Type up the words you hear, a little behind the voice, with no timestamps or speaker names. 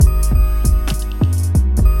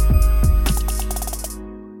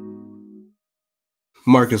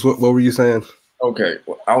Marcus, what were you saying? Okay,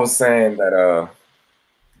 well, I was saying that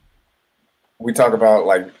we talk about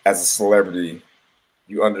like as a celebrity,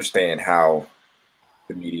 you understand how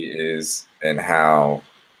the media is and how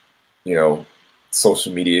you know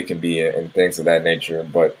social media can be and things of that nature.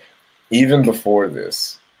 But even before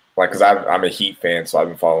this, like, because I'm a Heat fan, so I've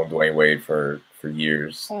been following Dwayne Wade for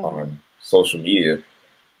years on social media,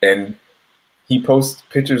 and he posts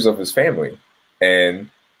pictures of his family, and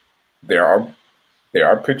there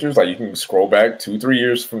are pictures like you can scroll back 2 3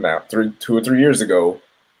 years from now, 2 or 3 years ago,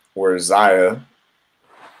 where Zaya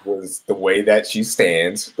was the way that she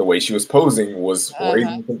stands, the way she was posing was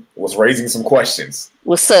raising some questions.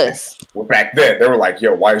 Was sus. Well, back then they were like,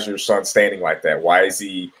 "Yo, why is your son standing like that? Why is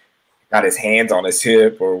he got his hands on his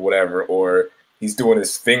hip or whatever? Or he's doing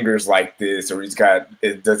his fingers like this? Or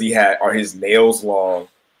does he have? Are his nails long?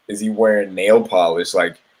 Is he wearing nail polish?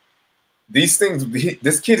 Like these things.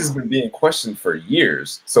 This kid has been being questioned for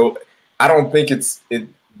years. So I don't think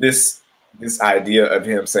this idea of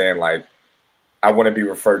him saying like, I want to be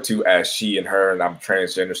referred to as she and her, and I'm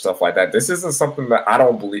transgender, stuff like that. This isn't something that I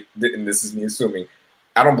don't believe, and this is me assuming,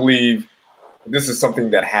 I don't believe this is something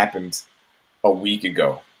that happened a week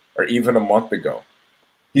ago or even a month ago.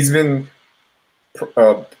 He's been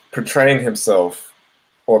portraying himself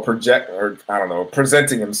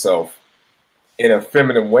presenting himself in a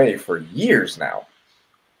feminine way for years now.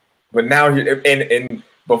 But now, and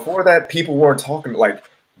before that, people weren't talking like,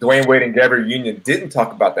 Dwayne Wade and Gabrielle Union didn't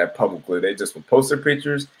talk about that publicly. They just would post their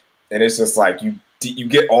pictures, and it's just like you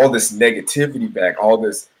get all this negativity back, all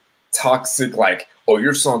this toxic like, oh,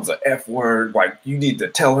 your son's a F word. Like you need to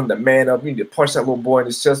tell him to man up. You need to punch that little boy in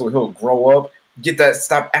his chest so he'll grow up. Get that.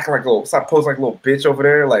 Stop acting like stop posting like a little bitch over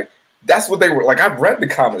there. Like that's what they were like. I've read the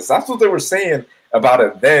comments. That's what they were saying about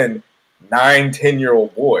a then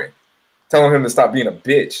 9-10-year-old boy, telling him to stop being a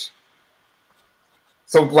bitch.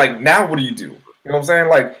 So like now, what do? You know what I'm saying?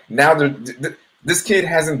 Like now, this kid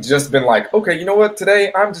hasn't just been like, okay, you know what?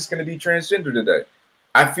 Today I'm just going to be transgender today.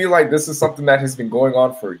 I feel like this is something that has been going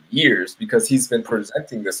on for years because he's been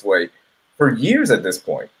presenting this way for years at this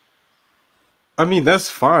point. I mean, that's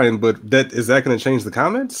fine, but is that going to change the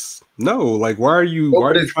comments? No. Like, why are you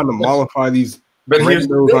trying to mollify these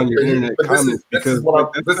randos on your internet comments? Because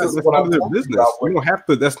this is their business. You don't have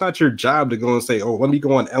to. That's not your job to go and say, "Oh, let me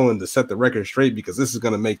go on Ellen to set the record straight because this is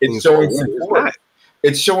going to make things."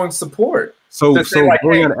 It's showing support. So like,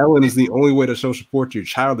 going on Ellen is the only way to show support to your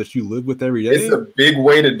child that you live with every day. It's a big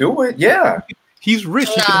way to do it. Yeah. He's rich.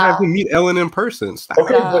 You can have him meet Ellen in person. Stop.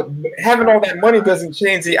 Okay, but having all that money doesn't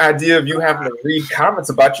change the idea of you having to read comments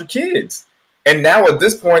about your kids. And now at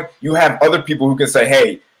this point, you have other people who can say,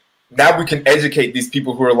 hey, now we can educate these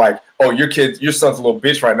people who are like, oh, your son's a little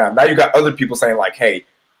bitch right now. Now you got other people saying like, hey,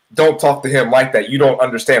 don't talk to him like that. You don't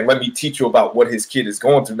understand. Let me teach you about what his kid is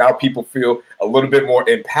going through. Now people feel a little bit more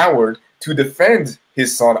empowered to defend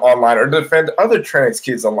his son online or defend other trans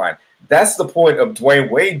kids online. That's the point of Dwayne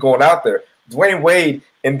Wade going out there. Dwayne Wade,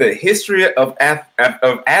 in the history of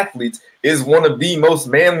athletes, is one of the most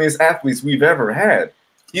manliest athletes we've ever had.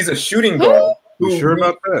 He's a shooting guard. You sure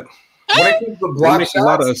about that? When it comes to block shots, a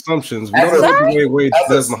lot of assumptions. We don't know what Dwayne Wade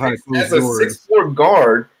does behind closed doors. As a 6'4"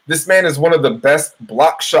 guard, this man is one of the best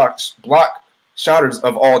block shotters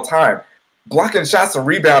of all time. Blocking shots and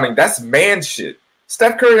rebounding, that's man shit.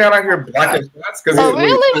 Steph Curry out here blocking shots because now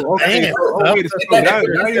you're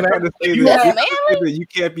trying to say that you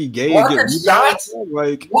can't be gay and get shots.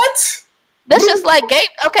 Like what? That's just like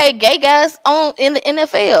gay guys in the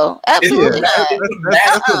NFL. Absolutely not.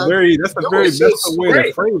 That's a very way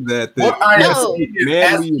to frame that.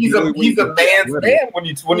 He's a man's man when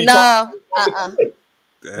you talk.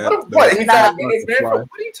 What? He's not a man's man. What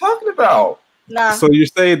are you talking about? Nah. So you're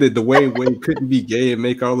saying that Dwayne Wade couldn't be gay and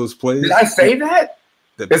make all those plays? Did I say that?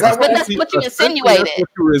 That's what you insinuated.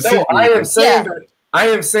 No, I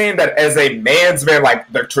am saying that as a man's man,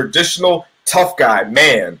 like the traditional tough guy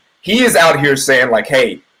man, he is out here saying like,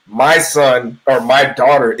 hey, my son or my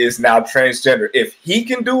daughter is now transgender. If he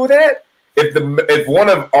can do that, if one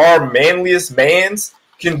of our manliest mans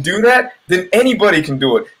can do that, then anybody can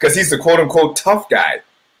do it because he's a quote unquote tough guy.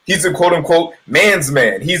 He's a quote unquote man's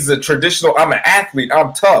man. He's a traditional, I'm an athlete,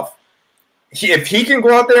 I'm tough. If he can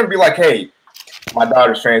go out there and be like, hey, my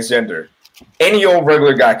daughter's transgender, any old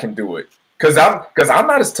regular guy can do it. Because I'm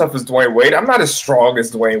not as tough as Dwayne Wade. I'm not as strong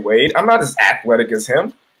as Dwayne Wade. I'm not as athletic as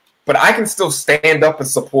him. But I can still stand up and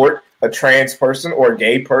support a trans person or a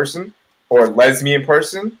gay person or a lesbian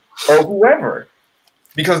person or whoever.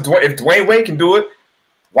 Because if Dwayne Wade can do it,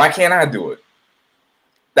 why can't I do it?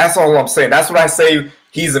 That's all I'm saying. That's what I say.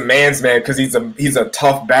 He's a man's man because he's a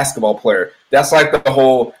tough basketball player. That's like the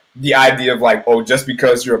whole the idea of like, oh, just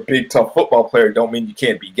because you're a big tough football player don't mean you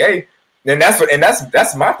can't be gay. And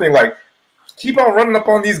that's my thing. Like, keep on running up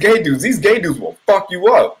on these gay dudes. These gay dudes will fuck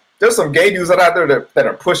you up. There's some gay dudes out there that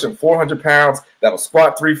are pushing 400 pounds that will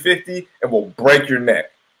squat 350 and will break your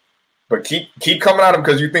neck. But keep coming at them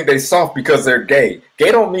because you think they soft because they're gay.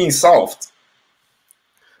 Gay don't mean soft.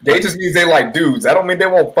 Gay just means they like dudes. That don't mean they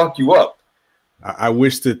won't fuck you up. I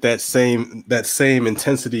wish that same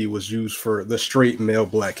intensity was used for the straight male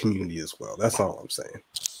black community as well. That's all I'm saying.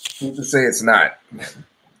 Who's to say it's not?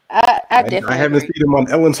 I definitely haven't seen him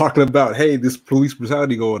on Ellen talking about, hey, this police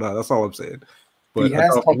brutality going on. That's all I'm saying. But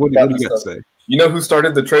what do you got to say? You know who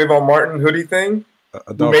started the Trayvon Martin hoodie thing?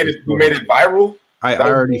 Who made it viral? I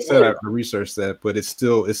already said I researched that, but it's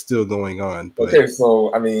still going on. But. Okay,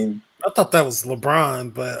 so I mean, I thought that was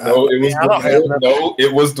LeBron, but no,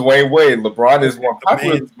 it was Dwayne Wade. LeBron is more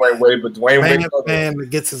popular than Dwayne Wade, but Dwayne Wade man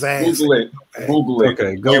gets his ass. Google it.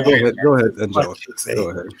 Okay, go ahead, Angelica. Go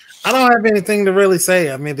ahead. I don't have anything to really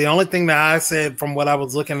say. I mean, the only thing that I said from what I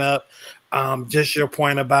was looking up, just your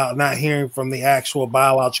point about not hearing from the actual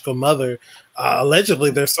biological mother.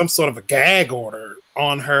 Allegedly, there's some sort of a gag order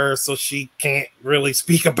on her, so she can't really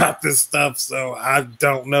speak about this stuff. So I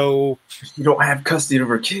don't know. You don't have custody of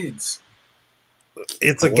her kids.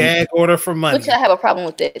 It's a gag order for money. Which I have a problem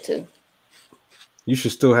with that too. You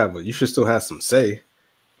should still have some say,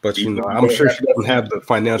 but you know, I'm sure she doesn't have the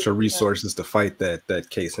financial resources to fight that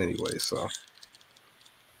case anyway. So,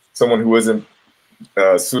 someone who isn't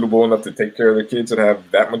suitable enough to take care of their kids and have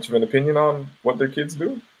that much of an opinion on what their kids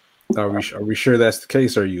do. Are we sure that's the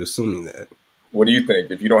case? Or are you assuming that? What do you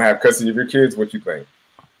think? If you don't have custody of your kids, what do you think?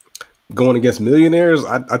 Going against millionaires,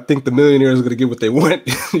 I think the millionaires are going to get what they want.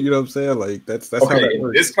 You know what I'm saying? Like that's okay, how that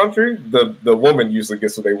works. In this country, the woman usually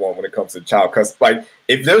gets what they want when it comes to child custody. Like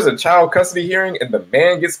if there's a child custody hearing and the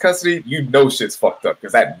man gets custody, you know shit's fucked up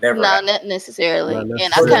because that never. No, not necessarily.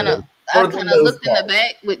 And I kind of looked in the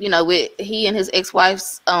back with with he and his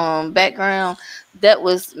ex-wife's background. That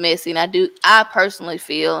was messy, and I personally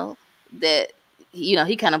feel that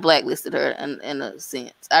he kind of blacklisted her in a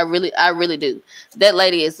sense. I really do. That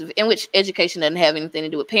lady is, in which education doesn't have anything to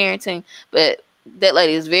do with parenting, but that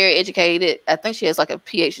lady is very educated. I think she has like a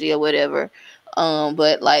PhD or whatever.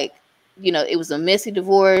 But like, it was a messy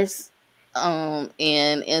divorce. And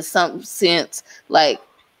in some sense, like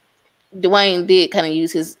Dwayne did kind of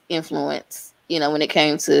use his influence, when it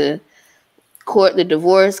came to court, the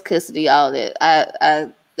divorce, custody, all that.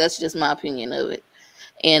 I that's just my opinion of it.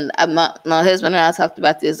 And my husband and I talked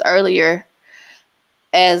about this earlier.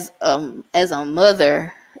 As a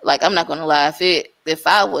mother, like I'm not gonna lie, if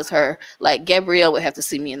I was her, like Gabrielle would have to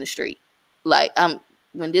see me in the street. Like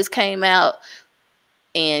when this came out,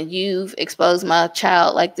 and you've exposed my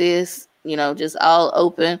child like this, just all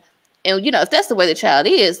open, and if that's the way the child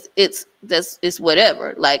is, it's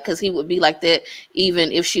whatever. Like because he would be like that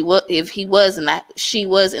even if she was in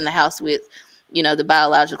the house with. The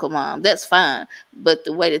biological mom, that's fine. But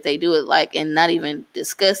the way that they do it, like, and not even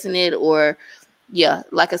discussing it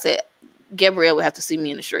like I said, Gabrielle would have to see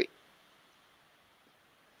me in the street.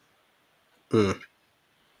 And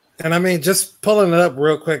I mean, just pulling it up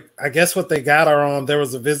real quick, I guess what they got her on, there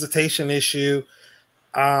was a visitation issue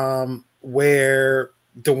where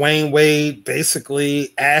Dwayne Wade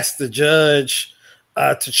basically asked the judge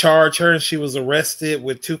to charge her, and she was arrested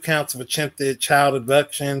with 2 counts of attempted child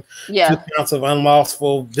abduction, 2 counts of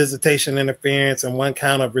unlawful visitation interference, and 1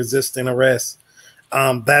 count of resisting arrest.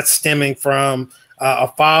 That's stemming from a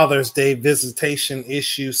Father's Day visitation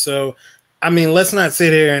issue. So, I mean, let's not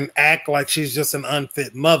sit here and act like she's just an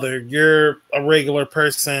unfit mother. You're a regular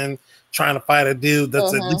person trying to fight a dude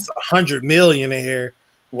that's at least $100 millionaire.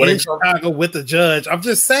 In Chicago with the judge. I'm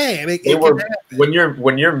just saying when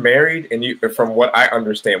you're married, and from what I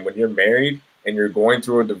understand, when you're married and you're going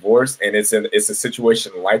through a divorce and it's a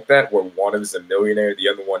situation like that where one is a millionaire, the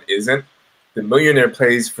other one isn't, the millionaire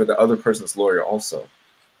pays for the other person's lawyer also.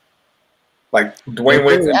 Like Dwayne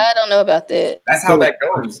Wade. I don't know about that. That's how that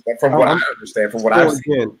goes. From what I understand, from what I've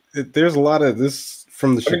seen. There's a lot of this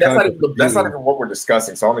from the Chicago. That's not even what we're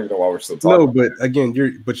discussing. So I don't even know why we're still talking. No, but again,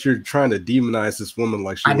 you're trying to demonize this woman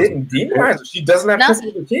like she. I didn't demonize her. She doesn't have custody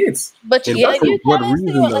of the kids. But for what reason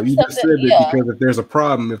though? You just said that because if there's a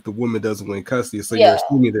problem if the woman doesn't win custody, so you're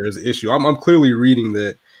assuming there's an issue. I'm clearly reading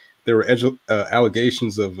that there were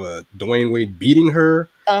allegations of Dwayne Wade beating her,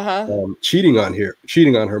 cheating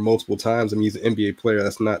on her multiple times. I mean, he's an NBA player.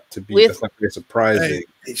 That's not very surprising.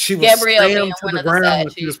 Hey, she was slammed to the ground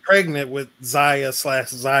when she was pregnant with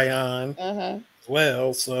Zaya/Zion as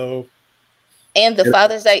well. So, and the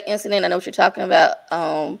Father's Day incident, I know what you're talking about.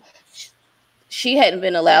 she hadn't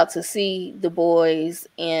been allowed to see the boys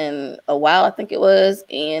in a while, I think it was,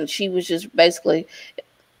 and she was just basically,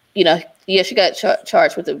 you know, yeah, she got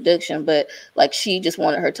charged with abduction, but like she just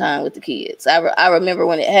wanted her time with the kids. I remember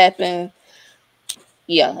when it happened.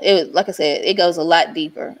 Yeah, it, like I said, it goes a lot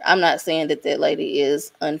deeper. I'm not saying that lady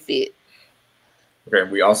is unfit. Okay,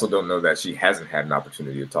 we also don't know that she hasn't had an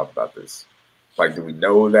opportunity to talk about this. Like, do we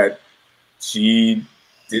know that she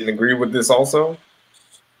didn't agree with this also?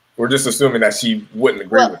 We're just assuming that she wouldn't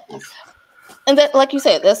agree with this. And that, like you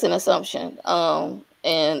said, that's an assumption.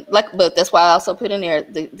 And like, but that's why I also put in there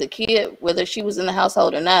the kid, whether she was in the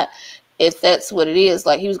household or not, if that's what it is,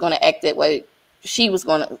 like he was going to act that way. Zaya was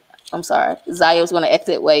going to act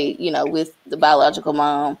that way, you know, with the biological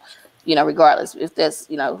mom, you know, regardless if that's,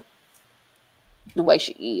 you know, the way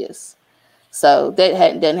she is. So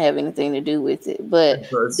that doesn't have anything to do with it. But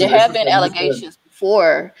there have been allegations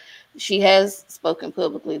before. She has spoken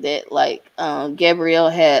publicly that like Gabrielle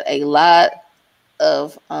had a lot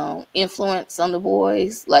of influence on the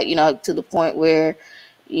boys, like, you know, to the point where,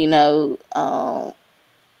 you know,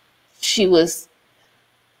 she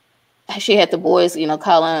had the boys, you know,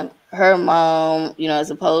 calling her mom, you know,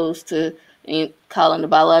 as opposed to calling the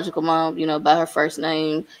biological mom, you know, by her first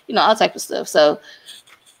name, you know, all type of stuff. So,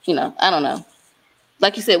 you know, I don't know.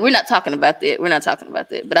 Like you said, we're not talking about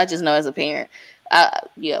that. But I just know as a parent,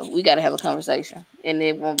 we got to have a conversation, and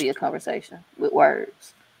it won't be a conversation with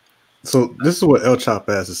words. So this is what El Chop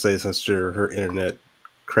has to say since her internet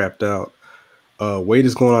crapped out. Wade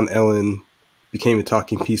is going on Ellen, became a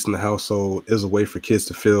talking piece in the household, is a way for kids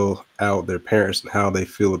to fill out their parents and how they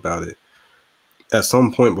feel about it. At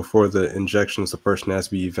some point before the injections, the person has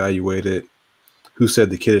to be evaluated. Who said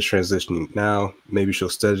the kid is transitioning now? Maybe she'll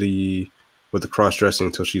study with the cross-dressing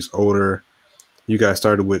until she's older. You guys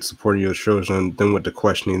started with supporting your children, then with the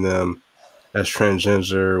questioning them as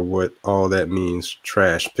transgender, what all that means,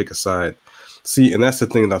 trash, pick a side. See, and that's the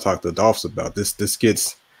thing that I talked to Dolphs about. This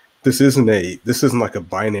isn't like a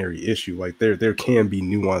binary issue. Like there can be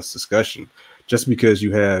nuanced discussion. Just because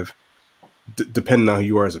you have, depending on who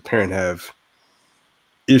you are as a parent, have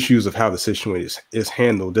issues of how the situation is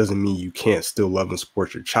handled doesn't mean you can't still love and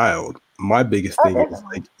support your child. My biggest thing is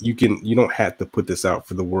like you don't have to put this out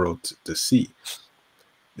for the world to see.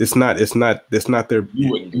 It's not their.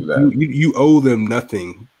 You wouldn't do that. You owe them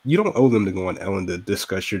nothing. You don't owe them to go on Ellen to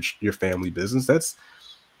discuss your family business.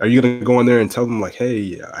 Are you gonna go in there and tell them like,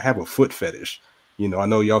 hey, I have a foot fetish? You know, I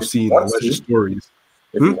know y'all seen alleged stories.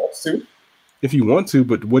 If you want to,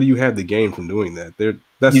 but what do you have to gain from doing that?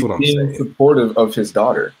 That's what I'm saying. He's being supportive of his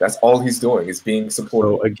daughter. That's all he's doing is being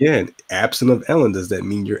supportive. So again, absent of Ellen, does that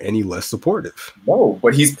mean you're any less supportive? No,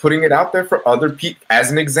 but he's putting it out there for other people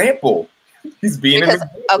as an example. He's being another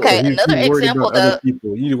example. Other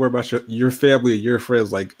people. You need to worry about your family or your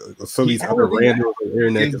friends. Like some of these other randoms on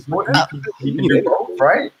the internet.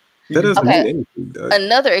 Right? That doesn't mean anything.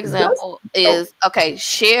 Another example is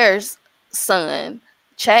Cher's son,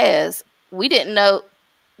 Chaz. We didn't know,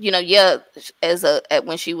 you know,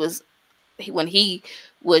 when he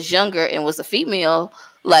was younger and was a female,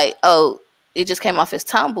 like, it just came off as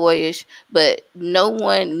tomboyish, but no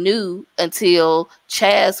one knew until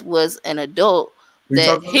Chaz was an adult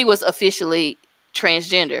that he was officially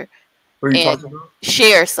transgender. What are you talking about?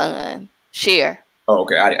 Cher's son, Cher. Oh,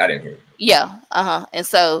 okay. I didn't hear you. Yeah. And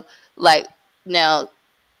so, like, now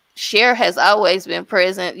Cher has always been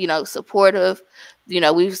present, you know, supportive. You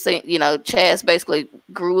know, we've seen, you know, Chaz basically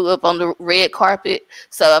grew up on the red carpet.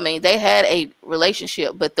 So, I mean, they had a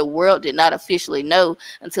relationship, but the world did not officially know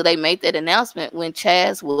until they made that announcement when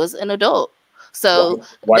Chaz was an adult. So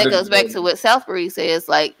that goes back to what Southbury says,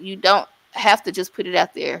 like, you don't have to just put it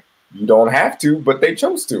out there. You don't have to, but they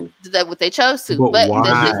chose to. That's what they chose to. But why?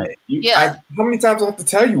 How many times do I have to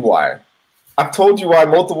tell you why? I've told you why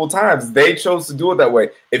multiple times. They chose to do it that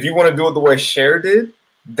way. If you want to do it the way Cher did,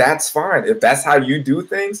 that's fine. If that's how you do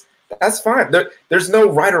things, that's fine. There's no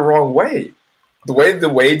right or wrong way. The way the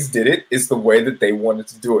Wades did it is the way that they wanted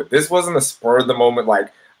to do it. This wasn't a spur of the moment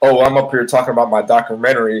like, oh, I'm up here talking about my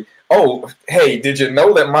documentary. Oh, hey, did you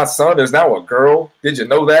know that my son is now a girl? Did you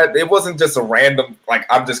know that? It wasn't just a random, like,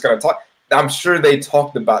 I'm just going to talk. I'm sure they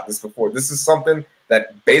talked about this before. This is something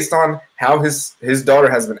that, based on how his daughter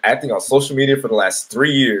has been acting on social media for the last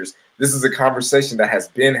 3 years, this is a conversation that has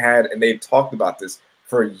been had, and they've talked about this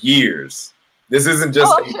for years. This isn't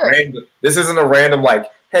just random. This isn't a random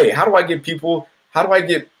like, hey, how do I get people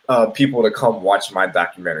to come watch my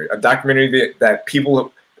documentary? A documentary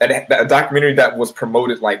a documentary that was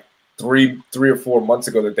promoted like three or 4 months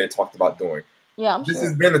ago that they talked about doing. Yeah, this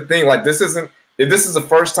has been the thing. Like, this isn't If this is the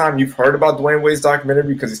first time you've heard about Dwayne Wade's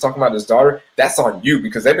documentary because he's talking about his daughter, that's on you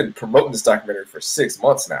because they've been promoting this documentary for 6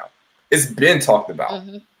 months now. It's been talked about.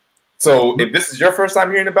 Mm-hmm. So if this is your first time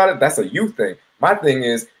hearing about it, that's a you thing. My thing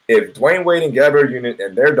is, if Dwayne Wade and Gabrielle Union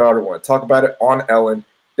and their daughter want to talk about it on Ellen,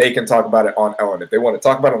 they can talk about it on Ellen. If they want to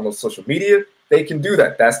talk about it on social media, they can do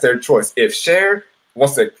that. That's their choice. If Cher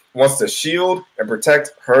wants to shield and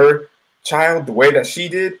protect her child the way that she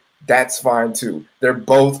did, that's fine too. They're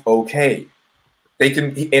both okay. They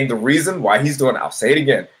can, and the reason why he's doing it, I'll say it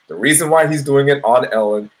again, the reason why he's doing it on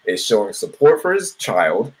Ellen is showing support for his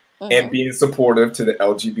child and being supportive to the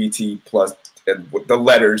LGBT plus the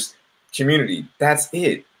letters community. That's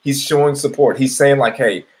it. He's showing support. He's saying like,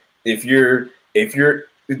 hey, if you're,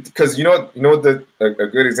 because you know what a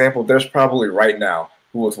good example, there's probably right now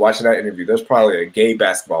who was watching that interview, there's probably a gay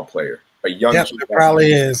basketball player, a young. Yep, there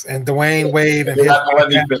probably is. And Dwayne Wade and let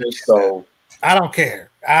me finish, so I don't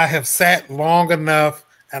care. I have sat long enough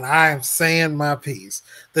and I am saying my piece.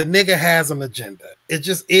 The nigga has an agenda. It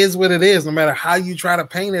just is what it is. No matter how you try to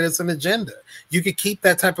paint it, it's an agenda. You could keep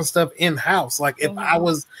that type of stuff in house. Like if I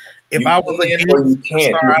was a you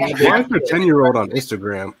can't. Why is your 10-year-old on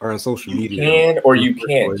Instagram or on social media? You can or you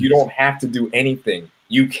can't. You don't have to do anything.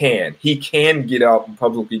 You can. He can get out and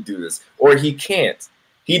publicly do this, or he can't.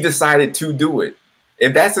 He decided to do it.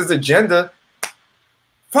 If that's his agenda,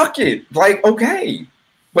 fuck it. Like, okay.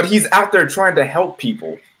 But he's out there trying to help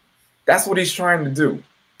people. That's what he's trying to do.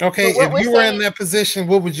 Okay, so if you were in that position,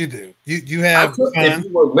 what would you do? You have. If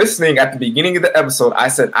you were listening at the beginning of the episode, I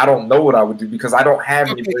said I don't know what I would do because I don't have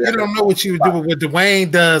any. You don't know what you would do, but what Dwayne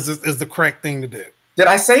does is the correct thing to do. Did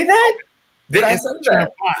I say that? Did I say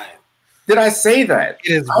that? Did I say that?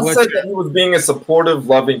 I said that he was being a supportive,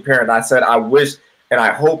 loving parent. I said I wish and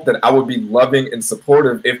I hope that I would be loving and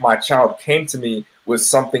supportive if my child came to me with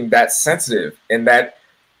something that sensitive and that.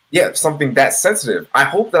 Yeah, something that sensitive. I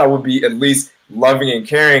hope that I would be at least loving and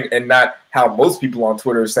caring and not how most people on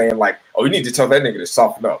Twitter are saying like, oh, you need to tell that nigga to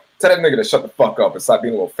soften up. Tell that nigga to shut the fuck up and stop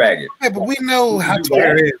being a little faggot. Yeah, but we know how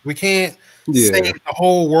Twitter is. We can't say the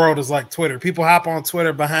whole world is like Twitter. People hop on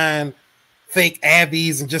Twitter behind fake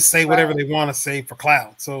Abbeys and just say whatever they want to say for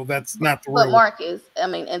clout. So that's not the real. But Marcus, I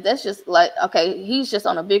mean, and that's just like, okay, he's just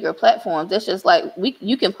on a bigger platform. That's just like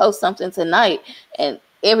you can post something tonight and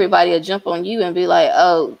everybody will jump on you and be like,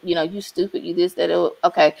 oh, you know, you stupid, you this, that.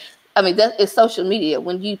 Okay. I mean, that is social media.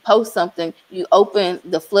 When you post something, you open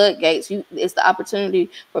the floodgates. It's the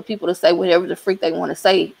opportunity for people to say whatever the freak they want to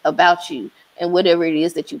say about you and whatever it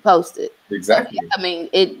is that you posted. Exactly. So, I mean,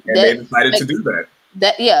 they decided to do that.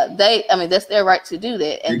 That's their right to do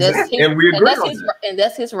that. And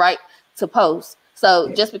that's his right to post.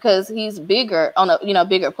 So just because he's bigger on a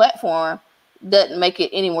bigger platform doesn't make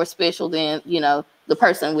it any more special than, the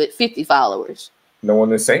person with 50 followers. No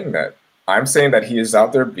one is saying that. I'm saying that he is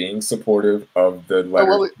out there being supportive of the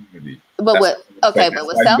letter community. But what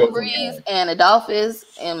South Breeze and Adolphus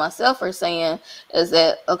and myself are saying is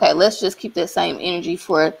that, okay, let's just keep that same energy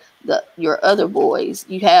for your other boys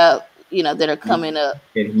you have, that are coming up.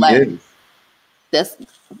 And he is.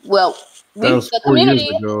 The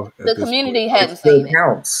community hadn't seen it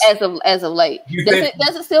as of late.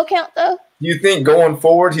 Does it still count though? You think going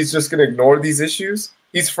forward he's just going to ignore these issues?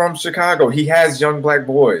 He's from Chicago. He has young black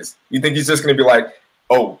boys. You think he's just going to be like,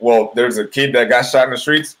 oh, well, there's a kid that got shot in the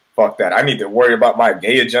streets? Fuck that. I need to worry about my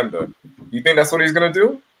gay agenda. You think that's what he's going to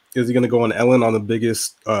do? Is he going to go on Ellen on the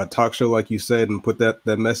biggest talk show, like you said, and put that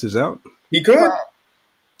message out? He could.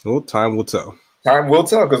 Well, time will tell. Time will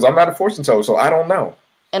tell, because I'm not a fortune teller, so I don't know.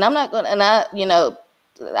 And I'm not going to,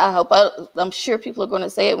 I'm sure people are going to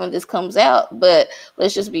say it when this comes out, but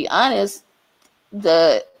let's just be honest.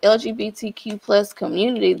 The LGBTQ plus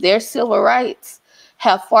community, their civil rights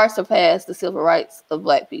have far surpassed the civil rights of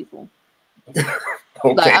black people. Okay.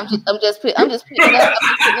 Like, I'm just putting it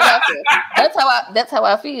out there. That's how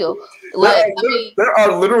I feel. Like, there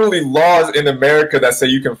are literally laws in America that say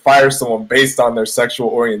you can fire someone based on their sexual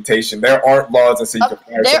orientation. There aren't laws that say you can fire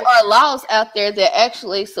someone. There are laws out there that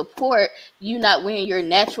actually support you not wearing your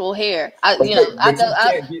natural hair. And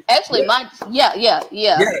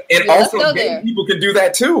also gay people can do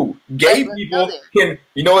that too. Gay people can,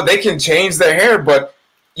 they can change their hair, but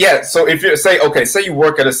yeah. So if you say you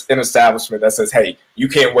work at an establishment that says, hey, you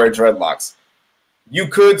can't wear dreadlocks. You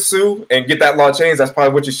could sue and get that law changed. That's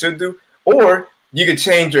probably what you should do. Or you could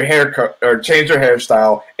change your haircut or change your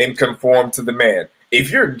hairstyle and conform to the man. If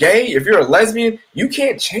you're gay, if you're a lesbian, you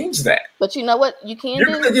can't change that. But you know what you can do?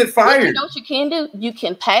 You're going to get fired. You know what you can do? You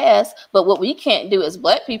can pass. But what we can't do as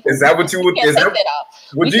black people. Is that what you would? Is that,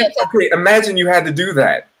 would you? Okay, imagine you had to do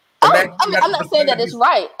that. I'm not saying that it's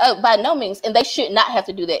right by no means, and they should not have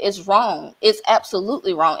to do that. It's wrong. It's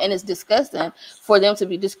absolutely wrong, and it's disgusting for them to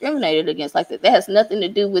be discriminated against like that. That has nothing to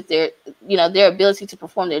do with their, their ability to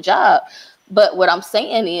perform their job. But what I'm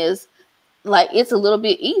saying is, like, it's a little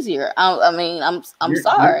bit easier. I'm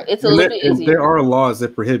sorry, it's a little bit easier. There are laws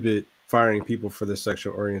that prohibit firing people for their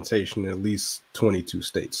sexual orientation in at least 22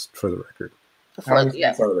 states, for the record. How many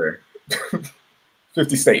states are there?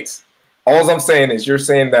 50 states. All I'm saying is, you're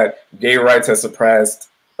saying that gay rights has suppressed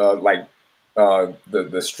the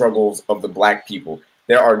struggles of the black people.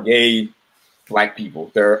 There are gay black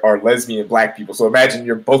people. There are lesbian black people. So imagine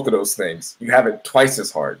you're both of those things. You have it twice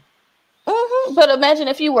as hard. Mm-hmm. But imagine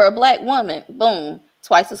if you were a black woman. Boom,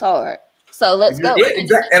 twice as hard. So let's go. Yeah,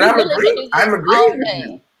 exactly. And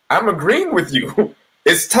I'm agreeing with you.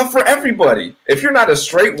 It's tough for everybody. If you're not a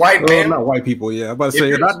straight white man, not white people. Yeah, I'm about to say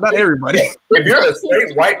not everybody. If you're a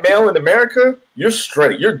straight white male in America, you're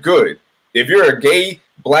straight. You're good. If you're a gay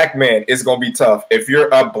black man, it's gonna be tough. If you're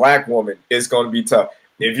a black woman, it's gonna be tough.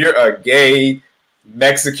 If you're a gay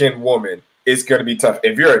Mexican woman, it's gonna be tough.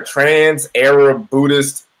 If you're a trans, Arab,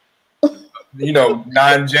 Buddhist,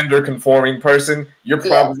 non-gender conforming person, you're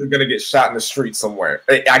probably gonna get shot in the street somewhere.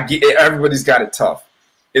 I get it. Everybody's got it tough.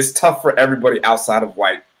 It's tough for everybody outside of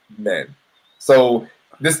white men. So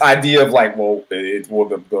this idea of like,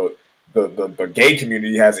 the gay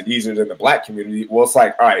community has it easier than the black community. Well, it's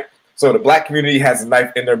like, all right, so the black community has a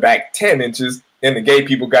knife in their back 10 inches, and the gay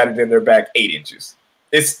people got it in their back 8 inches.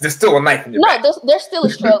 There's still a knife in your back. No, there's still a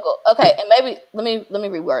struggle. Okay, and maybe let me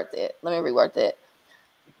reword that.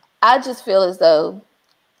 I just feel as though,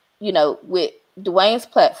 with Dwayne's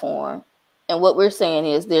platform, and what we're saying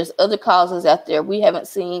is there's other causes out there. We haven't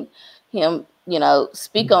seen him,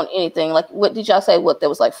 speak on anything. Like, what did y'all say? What, that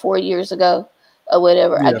was like 4 years ago or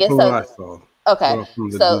whatever? Yeah, I guess so. Okay.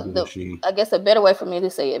 So I guess a better way for me to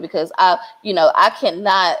say it, because I don't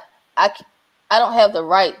have the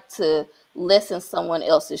right to lessen someone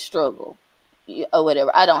else's struggle or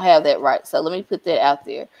whatever. I don't have that right. So let me put that out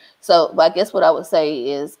there. So, but I guess what I would say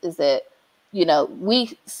is that,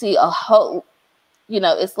 we see a whole,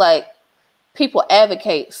 it's like, people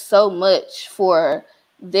advocate so much for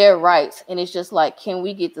their rights, and it's just like, can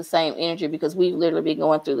we get the same energy? Because we've literally been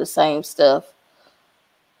going through the same stuff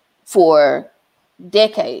for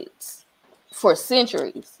decades, for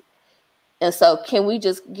centuries. And so can we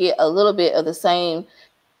just get a little bit of the same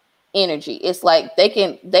energy? It's like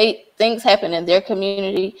things happen in their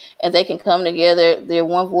community, and they can come together, they're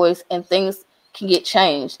one voice, and things can get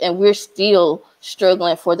changed. And we're still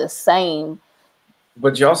struggling for the same.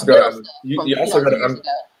 But you also got to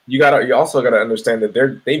understand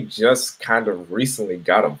that they just kind of recently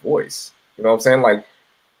got a voice. You know what I'm saying? Like,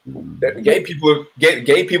 gay people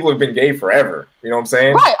have been gay forever. You know what I'm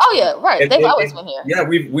saying? Right. Oh yeah. Right. They've always been here. Yeah.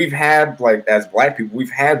 We've had, like, as black people, we've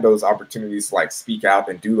had those opportunities to, like, speak out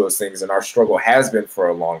and do those things, and our struggle has been for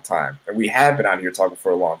a long time, and we have been out here talking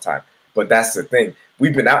for a long time. But that's the thing.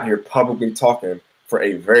 We've been out here publicly talking for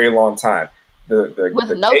a very long time. With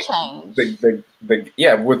no change.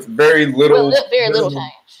 With very little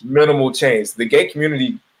change. Minimal change. The gay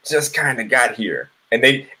community just kind of got here. And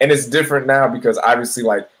it's different now, because obviously,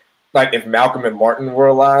 like if Malcolm and Martin were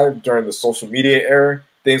alive during the social media era,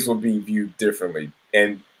 things would be viewed differently.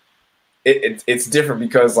 And it's different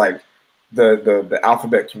because, like, the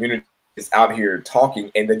alphabet community is out here talking,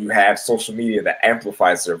 and then you have social media that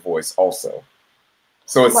amplifies their voice also.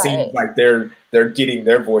 So it seems like they're getting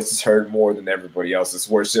their voices heard more than everybody else's.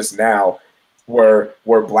 Where it's just now, where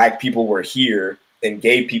black people were here and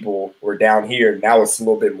gay people were down here. Now it's a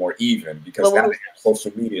little bit more even, because now they have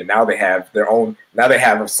social media. Now they have their own. Now they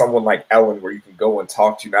have someone like Ellen where you can go and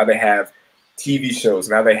talk to. Now they have TV shows.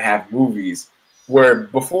 Now they have movies. Where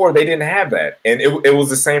before they didn't have that, and it was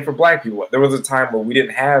the same for black people. There was a time where we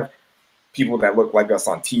didn't have people that looked like us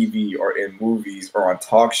on TV or in movies or on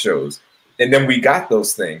talk shows. And then we got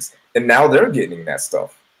those things, and now they're getting that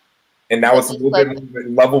stuff. And now it's a little bit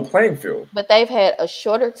level playing field. But they've had a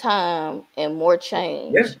shorter time and more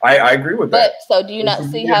change. Yes, I agree with that. So do you not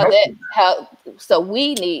see so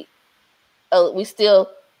we still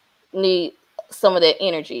need some of that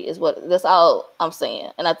energy that's all I'm saying.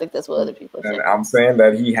 And I think that's what other people are saying. And I'm saying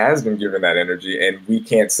that he has been given that energy, and we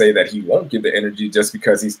can't say that he won't give the energy just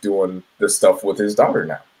because he's doing the stuff with his daughter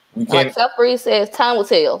now. We can't. Like South Breeze says, time will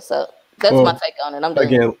tell. So that's my take on it. I'm done.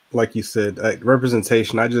 Again, like you said,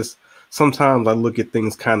 representation. Sometimes I look at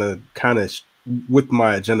things kind of with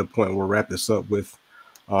my agenda point. We'll wrap this up with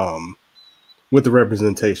the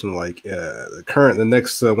representation. Like the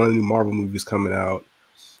next one of the new Marvel movies coming out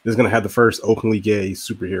is going to have the first openly gay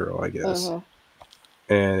superhero, I guess. Mm-hmm.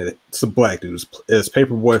 and it's a black dude. It's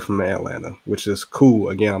Paperboy from Atlanta, which is cool.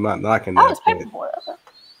 Again, I'm not knocking that. Paperboy. Okay.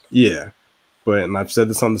 Yeah, and I've said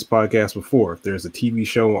this on this podcast before. There's a TV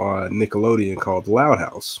show on Nickelodeon called The Loud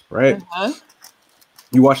House, right? Mm-hmm.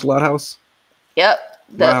 You watch The Loud House? Yep.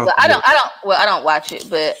 I don't watch it,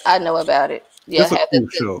 but I know about it. Yeah, it's a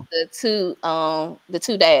cool show. The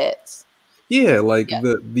two dads. Yeah,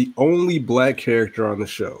 the only black character on the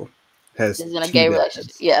show is in a gay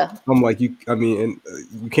relationship. Yeah, I'm like you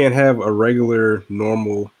can't have a regular,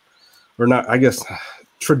 normal, or not. I guess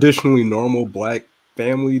traditionally normal black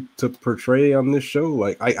family to portray on this show.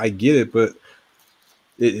 Like I get it, but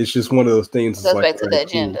it's just one of those things. It goes back to the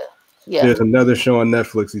agenda. Yeah, there's another show on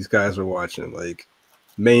Netflix these guys are watching. Like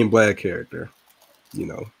main black character,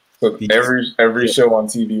 So every show on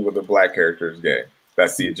TV with a black character is gay.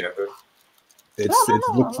 That's the agenda. It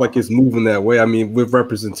looks like it's moving that way. I mean, with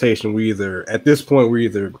representation, at this point we're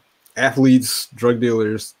either athletes, drug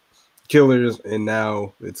dealers, killers, and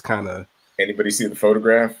now it's kind of. Anybody see the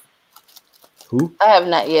photograph? Who? I have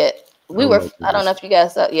not yet. I don't know if you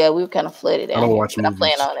guys saw. Yeah, we were kind of flooded. I don't watch movies. I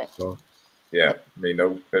plan on it. So. Yeah, I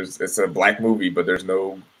mean, it's a black movie, but there's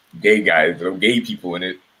no gay guys, no gay people in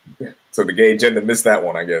it. So the gay agenda missed that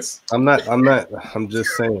one, I guess. I'm just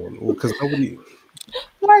saying because nobody.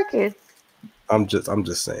 Marcus. I'm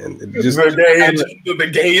just saying. The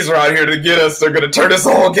gays are out here to get us. They're gonna turn us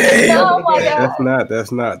all gay. Oh my God.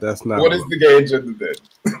 That's not. What is the gay agenda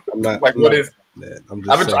then? What is that?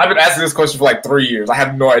 I've been asking this question for like 3 years. I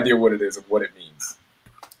have no idea what it is and what it means.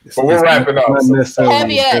 But we're wrapping up. It's one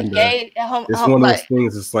of those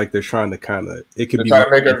things. It's like they're trying to kind of. It could be trying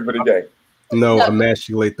to make everybody gay. No,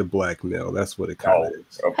 emasculate the black male. That's what it kind of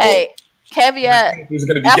is. Hey. Caveat,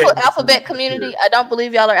 alphabet community, I don't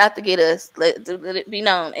believe y'all are out to get us. Let it be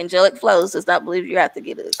known. Angelic Flows does not believe you're out to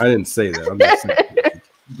get us. I didn't say that. I'm just saying.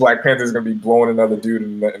 Black Panther's going to be blowing another dude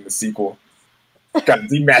in the sequel. Got to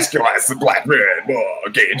demasculize the black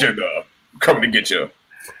man. Gay agenda. Coming to get you.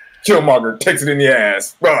 Killmonger takes it in the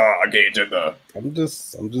ass. Gay agenda. I'm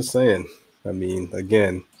just saying. I mean,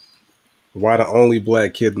 again, why the only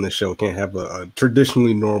black kid in the show can't have a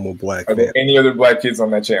traditionally normal black Are there any other black kids on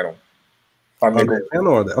that channel? On the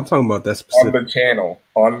channel, I'm talking about that specific. On the channel.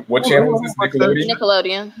 On what channel is this?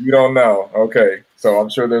 Nickelodeon. You don't know. Okay. So I'm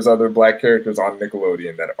sure there's other black characters on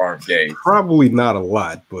Nickelodeon that aren't gay. Probably not a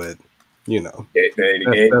lot, but that's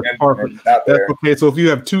okay. So if you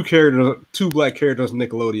have two black characters on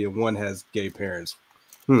Nickelodeon, one has gay parents.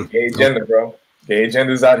 Gay agenda, bro. Gay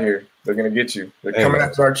agenda's out here. They're gonna get you. They're coming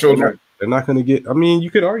after our children. They're not gonna get. I mean,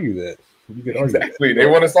 you could argue that. Exactly. They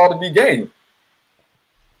want us all to be gay.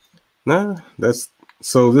 Nah,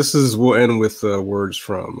 we'll end with words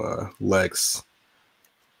from Lex.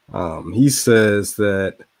 He says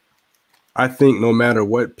that I think no matter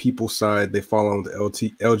what people's side they fall on the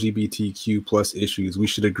LGBTQ plus issues, we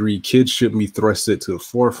should agree kids shouldn't be thrusted to the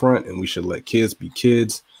forefront, and we should let kids be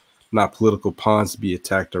kids, not political pawns to be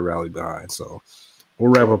attacked or rallied behind. So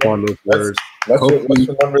we'll wrap up on those words. Let's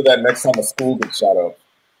remember that next time a school gets shot up.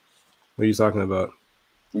 What are you talking about?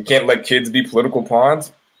 We can't let kids be political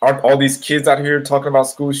pawns. Aren't all these kids out here talking about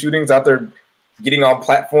school shootings out there getting on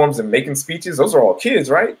platforms and making speeches? Those are all kids,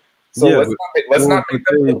 right? So yeah, let's not make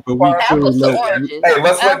them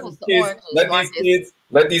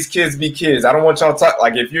let these kids be kids. I don't want y'all to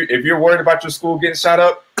like if you're worried about your school getting shot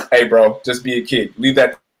up, hey bro, just be a kid. Leave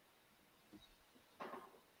that.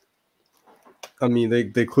 I mean,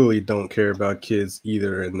 they clearly don't care about kids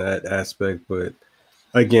either in that aspect, but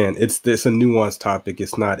again, it's a nuanced topic.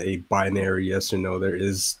 It's not a binary yes or no. There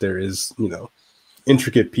is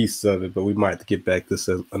intricate pieces of it, but we might have to get back to this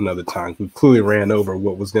another time. We clearly ran over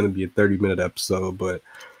what was going to be a 30-minute episode, but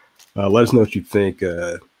let us know what you think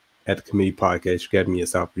at the Committee Podcast. You got me at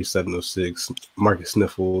Southbreeze 706, Marcus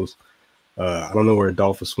Sniffles. I don't know where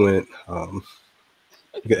Adolphus went. You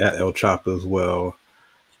can at El Chapo as well,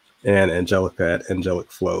 and Angelica at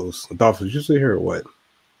Angelic Flows. Adolphus, you still here or what?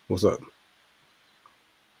 What's up?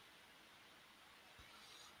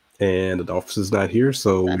 And Adolphus is not here,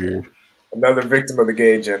 so we're another victim of the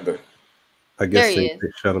gay agenda. I guess they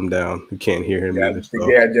shut him down. We can't hear him. Yeah,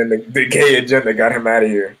 the gay agenda got him out of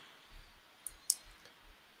here.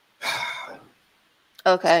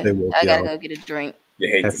 Okay, I gotta go get a drink.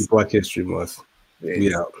 Happy Black History Month.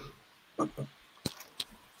 We out.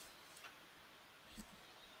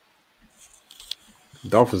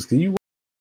 Adolphus, can you